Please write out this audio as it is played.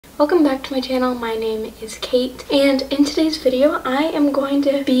Welcome back to my channel. My name is Kate, and in today's video I am going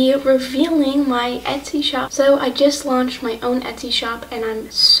to be revealing my Etsy shop. So I just launched my own Etsy shop and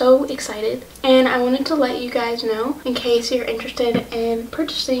I'm so excited, and I wanted to let you guys know in case you're interested in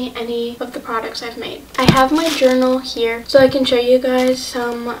purchasing any of the products I've made. I have my journal here so I can show you guys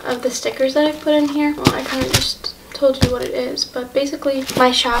some of the stickers that I've put in here. Well, I kind of just told you what it is, but basically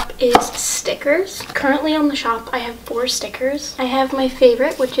my shop is stickers. Currently on the shop I have 4 stickers. I have my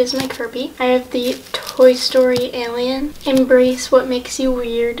favorite, which is my Kirby. I have the Toy Story Alien, Embrace What Makes You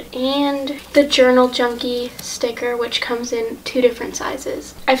Weird, and the Journal Junkie sticker, which comes in 2 different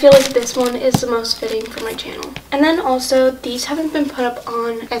sizes. I feel like this one is the most fitting for my channel. And then also, these haven't been put up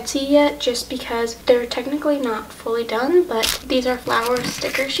on Etsy yet just because they're technically not fully done, but these are flower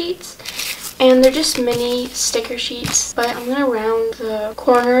sticker sheets. And they're just mini sticker sheets, but I'm gonna round the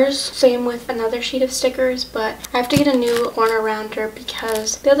corners. Same with another sheet of stickers, but I have to get a new corner rounder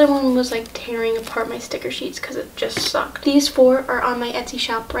because the other one was like tearing apart my sticker sheets because it just sucked. These 4 are on my Etsy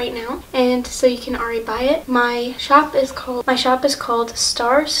shop right now, and so you can already buy it. My shop is called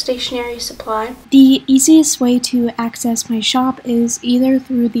Star Stationery Supply. The easiest way to access my shop is either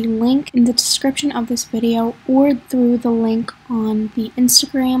through the link in the description of this video or through the link on the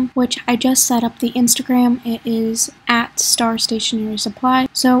Instagram, which I just set up the Instagram. It is at Star Stationery Supply,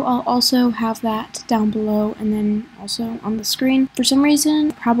 so I'll also have that down below and then also on the screen. For some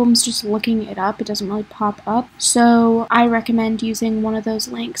reason, problems just looking it up, it doesn't really pop up, so I recommend using one of those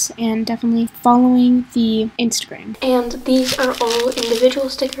links and definitely following the Instagram. And these are all individual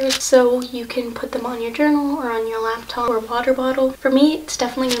stickers, so you can put them on your journal or on your laptop or water bottle. For me, it's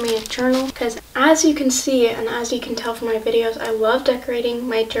definitely gonna be a journal because, as you can see and as you can tell from my videos, I love decorating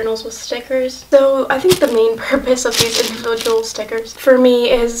my journals with stickers. So I think the main purpose of these individual stickers for me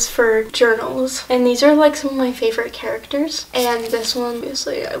is for journals. And these are like some of my favorite characters. And this one,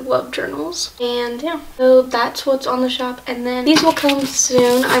 obviously, I love journals. And yeah, so that's what's on the shop. And then these will come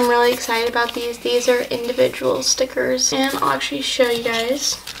soon. I'm really excited about these. These are individual stickers, and I'll actually show you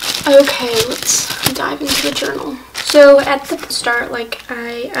guys. Okay, let's dive into the journal. So at the start, like,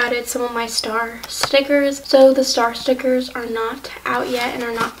 I added some of my star stickers. So the star stickers are not out yet and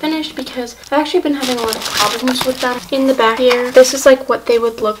are not finished because I've actually been having a lot of problems with them. In the back here, this is like what they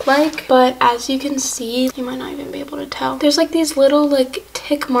would look like, but as you can see, you might not even be able to tell, there's like these little like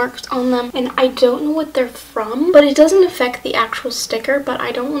tick marks on them, and I don't know what they're from, but it doesn't affect the actual sticker. But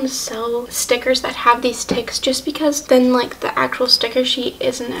I don't want to sell stickers that have these ticks just because then like the actual sticker sheet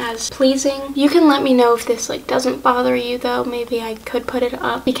isn't as pleasing. You can let me know if this like doesn't bother you though. Maybe I could put it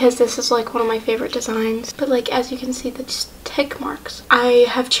up because this is like one of my favorite designs. But like, as you can see, the tick marks, I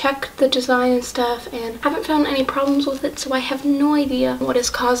have checked the design and stuff and haven't found any problems with it, so I have no idea what is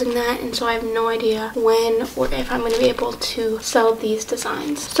causing that, and so I have no idea when or if I'm going to be able to sell these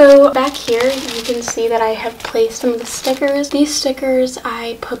designs. So back here you can see that I have placed some of the stickers. These stickers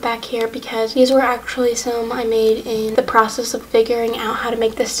I put back here because these were actually some I made in the process of figuring out how to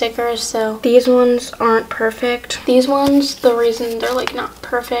make the stickers. So these ones aren't perfect. These ones, the reason they're like not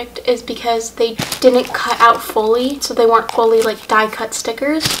perfect is because they didn't cut out fully, so they weren't fully like die cut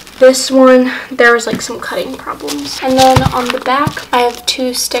stickers. This one, there was like some cutting problems. And then on the back I have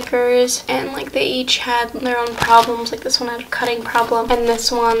 2 stickers, and like they each had their own problems. Like this one had a cutting problem, and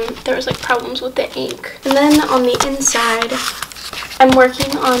this one there was like problems with the ink. And then on the inside I'm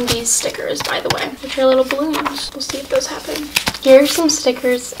working on these stickers, by the way, which are little balloons. We'll see if those happen. Here's some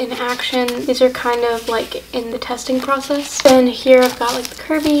stickers in action. These are kind of like in the testing process. Then here I've got like the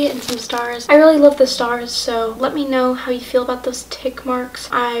Kirby and some stars. I really love the stars, so let me know how you feel about those tick marks.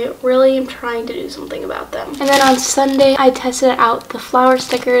 I really am trying to do something about them. And then on Sunday I tested out the flower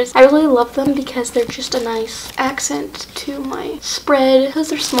stickers. I really love them because they're just a nice accent to my spread because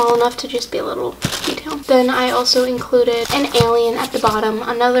they're small enough to just be a little detail. Then I also included an alien at the bottom,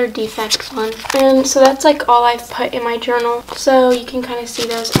 another defect one. And so that's like all I've put in my journal, so you can kind of see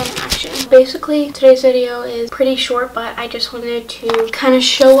those in action. Basically today's video is pretty short, but I just wanted to kind of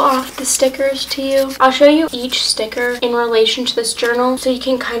show off the stickers to you. I'll show you each sticker in relation to this journal so you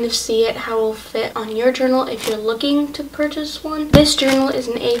can kind of see it, how it will fit on your journal if you're looking to purchase one. This journal is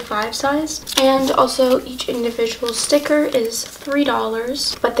an A5 size, and also each individual sticker is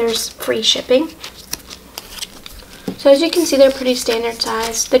 $3, but there's free shipping. So as you can see, they're pretty standard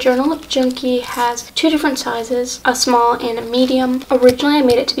size. The Journal Junkie has 2 different sizes, a small and a medium. Originally I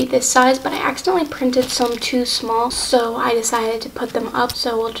made it to be this size, but I accidentally printed some too small, so I decided to put them up.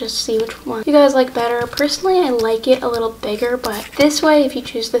 So we'll just see which one you guys like better. Personally, I like it a little bigger, but this way, if you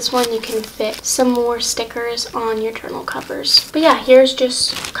choose this one, you can fit some more stickers on your journal covers. But yeah, here's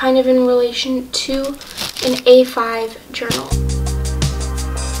just kind of in relation to an A5 journal.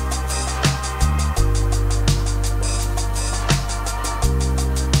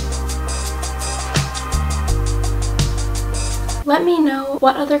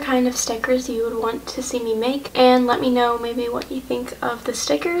 what other kind of stickers you would want to see me make, and let me know maybe what you think of the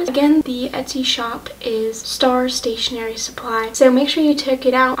stickers. Again, the Etsy shop is Star Stationery Supply, so make sure you check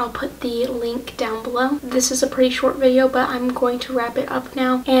it out. I'll put the link down below. This is a pretty short video, but I'm going to wrap it up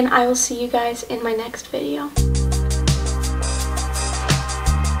now, and I will see you guys in my next video.